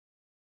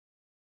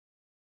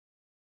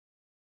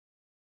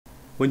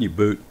When you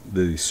boot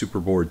the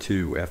SuperBoard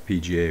II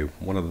FPGA,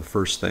 one of the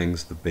first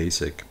things the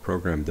basic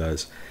program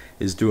does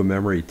is do a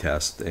memory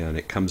test, and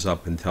it comes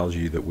up and tells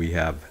you that we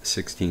have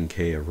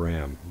 16K of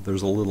RAM.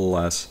 There's a little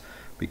less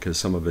because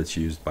some of it's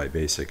used by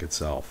BASIC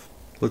itself.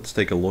 Let's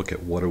take a look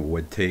at what it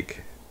would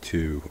take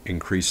to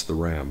increase the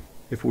RAM.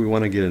 If we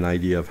want to get an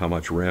idea of how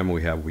much RAM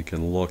we have, we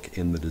can look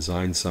in the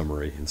design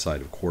summary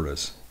inside of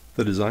Quartus.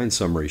 The design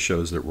summary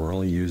shows that we're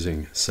only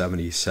using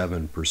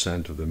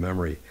 77% of the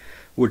memory,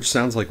 which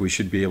sounds like we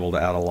should be able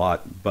to add a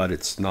lot, but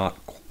it's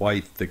not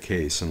quite the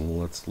case, and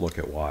let's look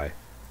at why.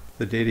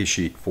 The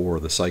datasheet for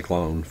the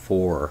Cyclone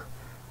 4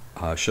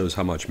 shows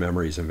how much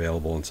memory is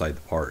available inside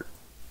the part.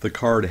 The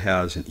card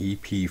has an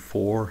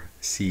EP4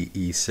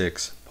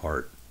 CE6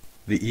 part.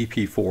 The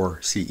EP4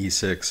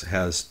 CE6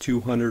 has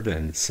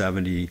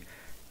 270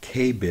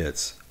 K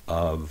bits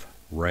of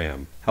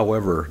RAM.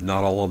 However,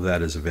 not all of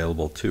that is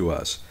available to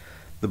us.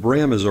 The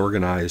RAM is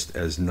organized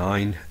as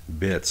 9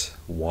 bits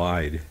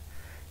wide,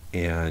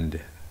 and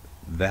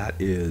that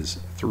is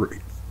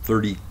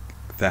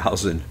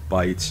 30,000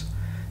 bytes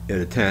at a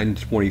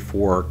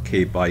 1024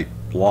 KB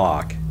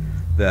block.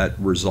 That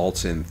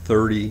results in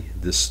 30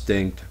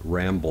 distinct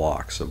RAM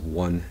blocks of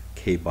 1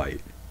 KB.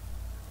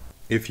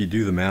 If you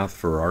do the math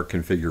for our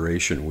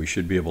configuration, we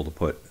should be able to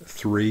put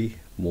 3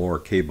 more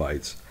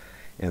kbytes,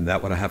 and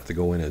that would have to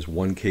go in as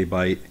 1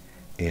 KB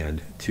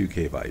and 2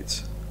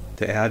 kbytes.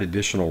 To add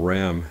additional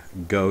RAM,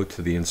 go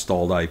to the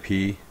installed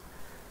IP,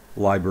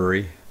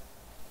 library,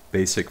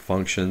 basic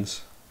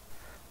functions,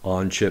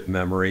 on-chip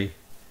memory,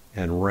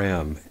 and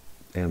RAM,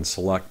 and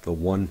select the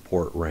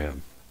 1-port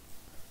RAM.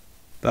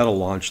 That'll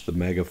launch the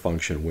Mega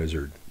Function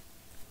Wizard.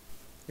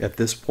 At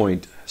this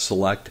point,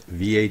 select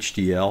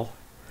VHDL,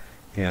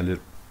 and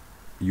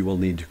you will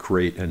need to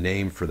create a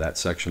name for that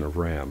section of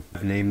RAM.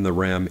 Name the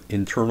RAM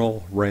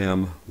Internal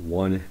RAM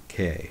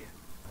 1K.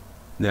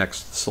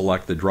 Next,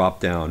 select the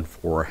drop-down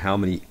for how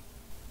many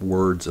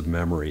words of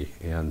memory,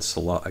 and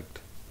select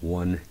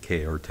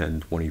 1K or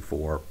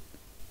 1024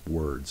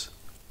 words.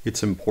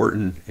 It's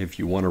important, if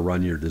you want to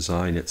run your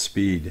design at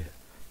speed,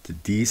 to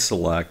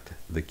deselect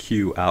the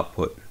Q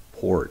output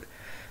port.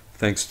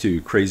 Thanks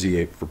to Crazy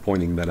Ape for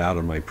pointing that out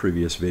in my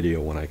previous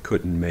video when I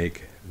couldn't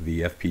make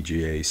the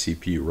FPGA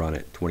CPU run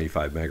at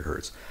 25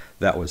 MHz.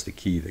 That was the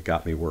key that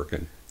got me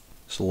working.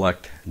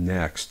 Select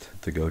Next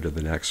to go to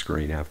the next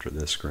screen after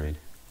this screen.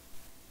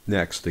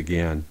 Next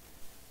again.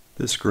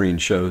 This screen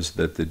shows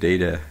that the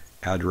data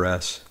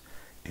address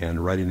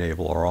and write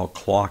enable are all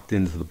clocked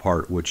into the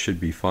part, which should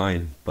be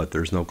fine, but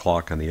there's no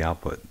clock on the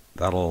output.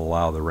 That'll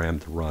allow the RAM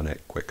to run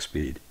at quick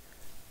speed.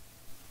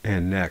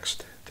 And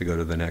next to go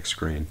to the next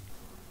screen.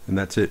 And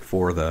that's it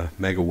for the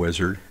Mega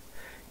Wizard.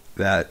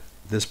 At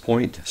this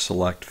point,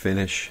 select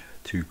Finish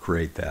to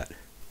create that.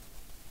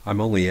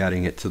 I'm only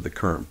adding it to the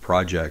current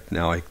project.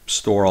 Now I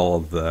store all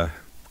of the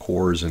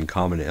cores and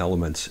common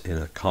elements in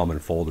a common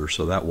folder,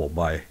 so that will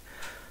by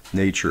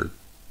nature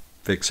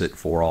fix it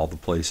for all the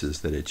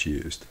places that it's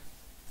used.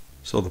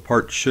 So the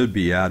part should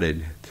be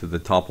added to the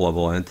top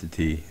level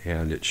entity,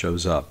 and it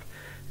shows up,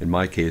 in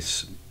my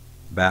case,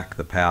 back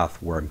the path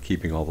where I'm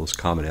keeping all those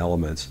common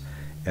elements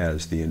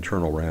as the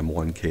internal RAM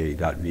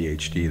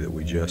 1K.VHD that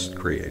we just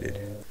created.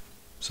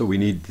 So we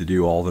need to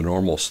do all the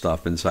normal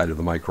stuff inside of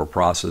the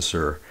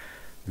microprocessor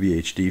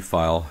VHD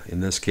file.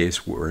 In this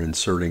case, we're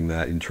inserting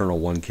that internal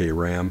 1K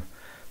RAM.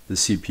 The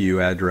CPU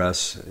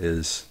address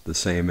is the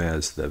same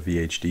as the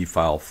VHD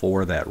file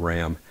for that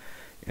RAM,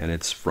 and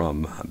it's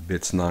from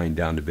bits 9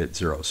 down to bit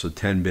 0. So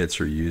 10 bits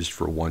are used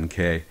for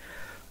 1K.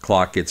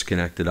 Clock gets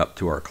connected up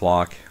to our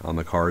clock on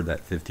the card,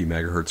 that 50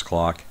 MHz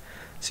clock.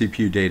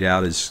 CPU data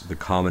out is the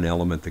common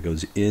element that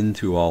goes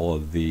into all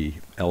of the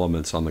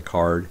elements on the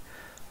card.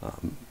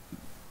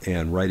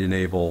 And write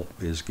enable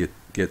is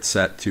get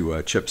set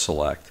to chip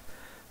select.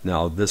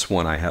 Now this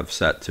one I have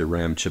set to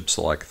RAM chip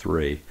select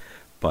 3,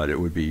 but it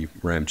would be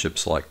RAM chip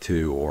select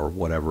 2 or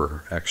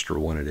whatever extra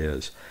one it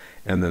is.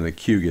 And then the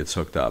Q gets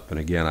hooked up, and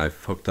again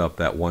I've hooked up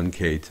that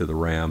 1K to the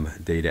RAM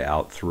data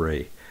out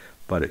 3,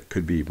 but it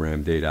could be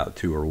RAM data out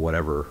 2 or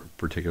whatever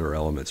particular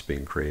element's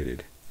being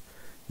created.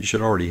 You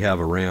should already have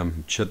a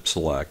RAM chip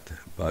select,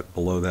 but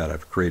below that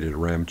I've created a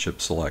RAM chip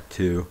select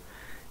 2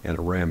 and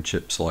a RAM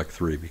chip select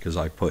 3 because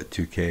I put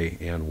 2K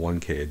and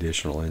 1K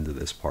additional into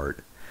this part.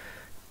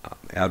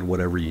 Add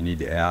whatever you need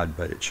to add,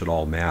 but it should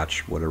all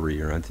match whatever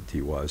your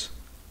entity was.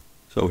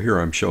 So here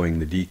I'm showing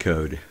the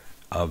decode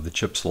of the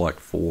chip select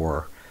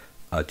for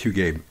a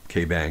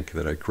 2K bank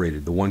that I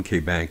created. The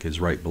 1K bank is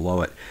right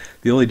below it.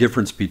 The only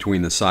difference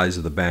between the size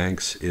of the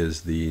banks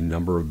is the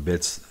number of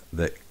bits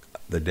that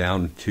the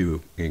down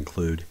to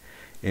include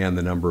and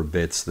the number of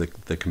bits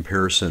that the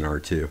comparison are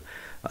to.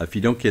 If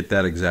you don't get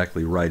that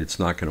exactly right, it's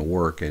not going to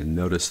work, and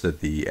notice that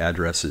the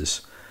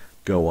addresses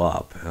go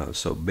up.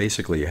 So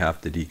basically you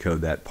have to decode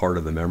that part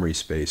of the memory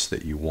space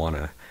that you want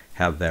to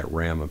have that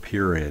RAM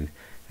appear in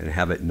and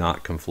have it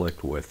not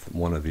conflict with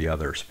one of the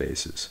other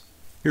spaces.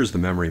 Here's the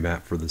memory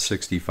map for the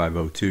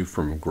 6502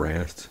 from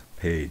Grant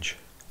page.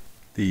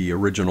 The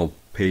original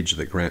page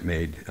that Grant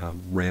made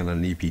ran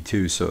on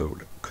EP2, so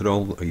it could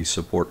only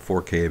support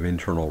 4K of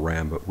internal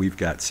RAM, but we've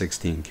got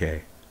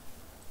 16K.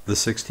 The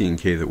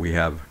 16K that we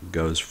have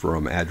goes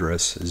from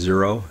address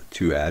 0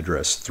 to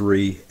address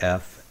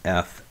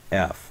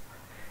 3FFF,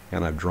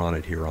 and I've drawn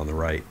it here on the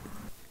right.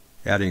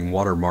 Adding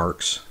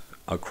watermarks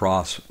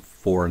across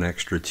for an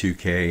extra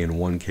 2K and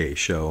 1K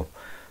show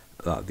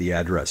the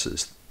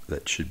addresses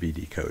that should be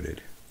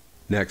decoded.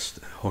 Next,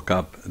 hook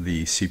up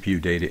the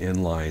CPU data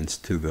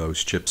inlines to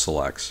those chip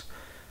selects.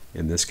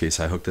 In this case,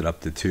 I hooked it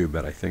up to 2,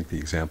 but I think the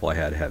example I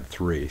had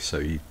 3, so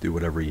you do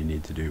whatever you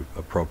need to do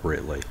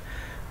appropriately.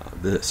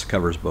 This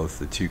covers both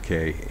the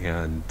 2K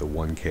and the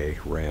 1K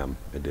RAM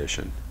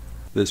edition.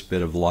 This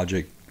bit of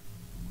logic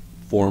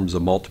forms a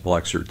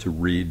multiplexer to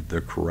read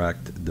the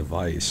correct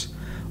device.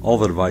 All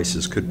the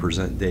devices could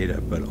present data,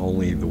 but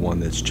only the one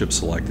that's chip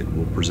selected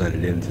will present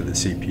it into the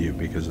CPU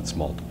because it's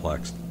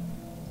multiplexed.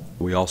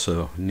 We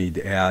also need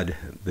to add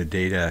the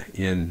data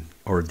in,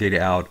 or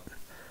data out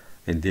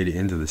and data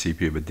into the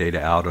CPU, but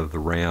data out of the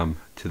RAM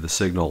to the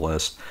signal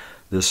list.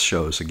 This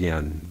shows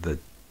again the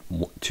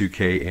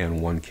 2K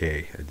and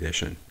 1K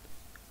edition.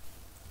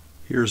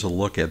 Here's a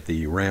look at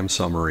the RAM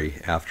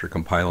summary after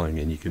compiling,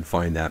 and you can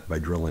find that by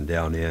drilling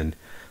down in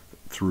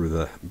through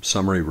the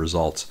summary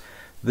results.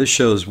 This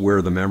shows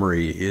where the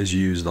memory is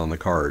used on the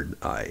card.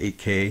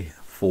 8K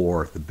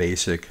for the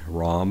basic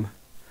ROM.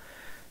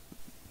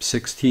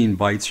 16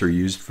 bytes are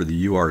used for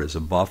the UART as a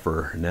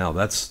buffer. Now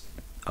that's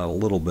a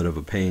little bit of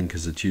a pain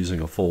because it's using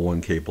a full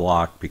 1K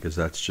block, because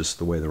that's just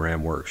the way the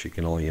RAM works. You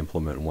can only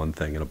implement one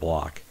thing in a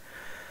block.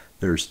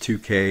 There's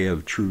 2K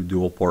of true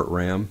dual port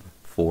RAM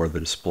for the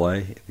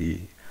display. The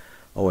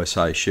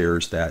OSI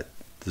shares that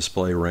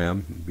display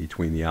RAM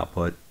between the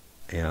output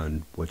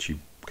and what you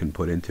can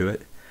put into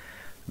it.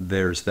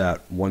 There's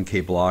that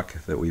 1K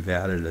block that we've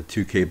added, a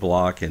 2K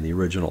block, and the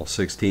original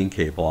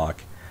 16K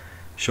block,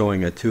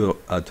 showing a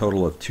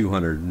total of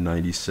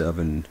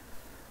 297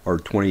 or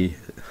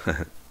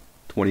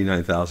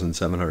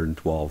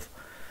 29,712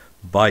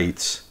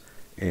 bytes,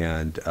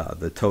 and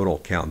the total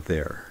count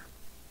there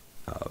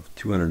of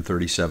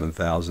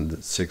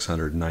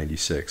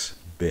 237,696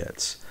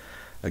 bits.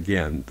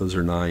 Again, those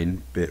are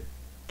 9-bit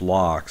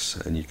blocks,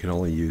 and you can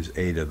only use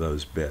 8 of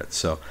those bits.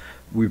 So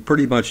we've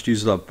pretty much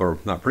used up, or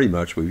not pretty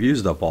much, we've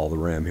used up all the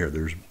RAM here.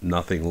 There's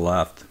nothing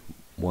left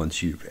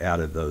once you've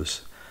added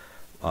those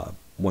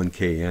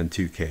 1K and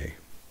 2K.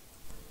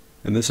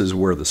 And this is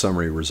where the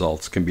summary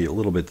results can be a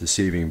little bit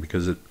deceiving,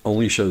 because it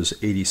only shows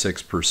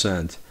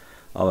 86%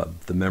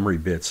 of the memory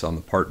bits on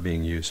the part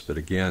being used. But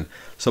again,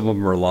 some of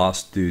them are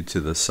lost due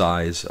to the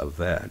size of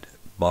that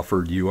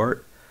buffered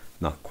UART,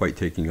 not quite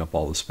taking up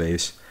all the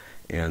space,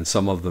 and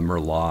some of them are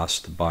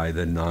lost by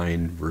the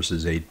 9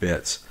 versus 8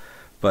 bits.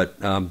 But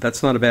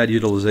that's not a bad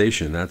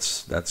utilization.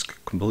 That's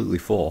completely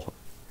full.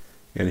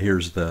 And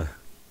here's the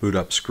boot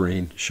up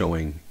screen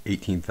showing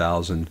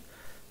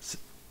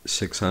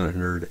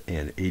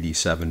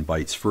 18,687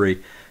 bytes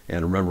free.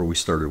 And remember, we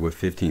started with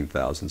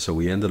 15,000, so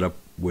we ended up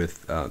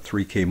with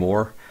 3K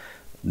more.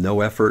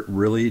 No effort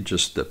really,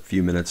 just a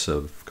few minutes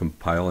of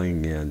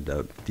compiling and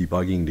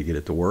debugging to get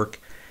it to work.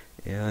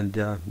 And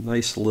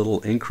nice little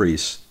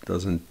increase.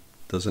 Doesn't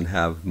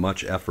have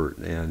much effort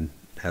and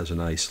has a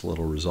nice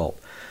little result.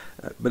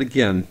 But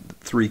again,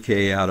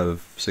 3K out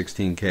of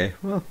 16K,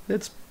 well,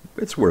 it's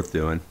worth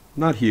doing.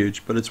 Not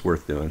huge, but it's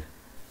worth doing.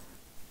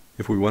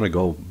 If we want to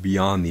go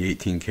beyond the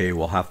 18K,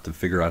 we'll have to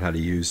figure out how to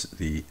use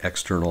the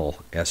external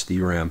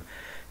SDRAM.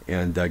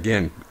 And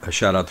again, a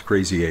shout out to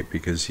Crazy Ape,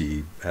 because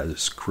he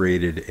has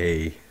created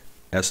a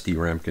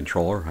SDRAM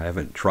controller. I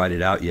haven't tried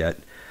it out yet.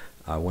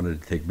 I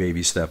wanted to take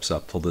baby steps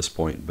up till this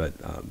point, but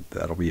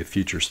that'll be a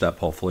future step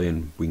hopefully,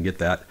 and we can get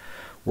that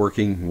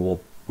working.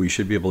 We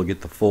should be able to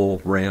get the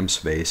full RAM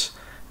space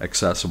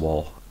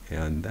accessible,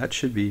 and that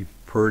should be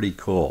pretty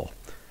cool.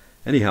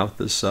 Anyhow,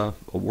 this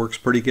works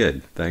pretty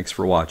good. Thanks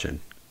for watching.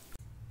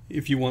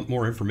 If you want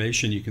more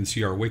information, you can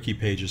see our wiki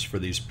pages for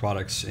these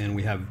products, and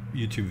we have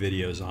YouTube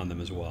videos on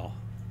them as well.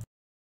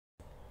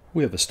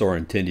 We have a store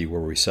in Tindie where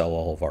we sell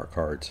all of our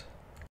cards.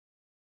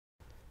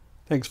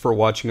 Thanks for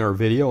watching our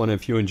video, and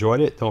if you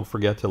enjoyed it, don't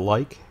forget to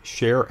like,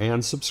 share,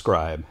 and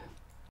subscribe.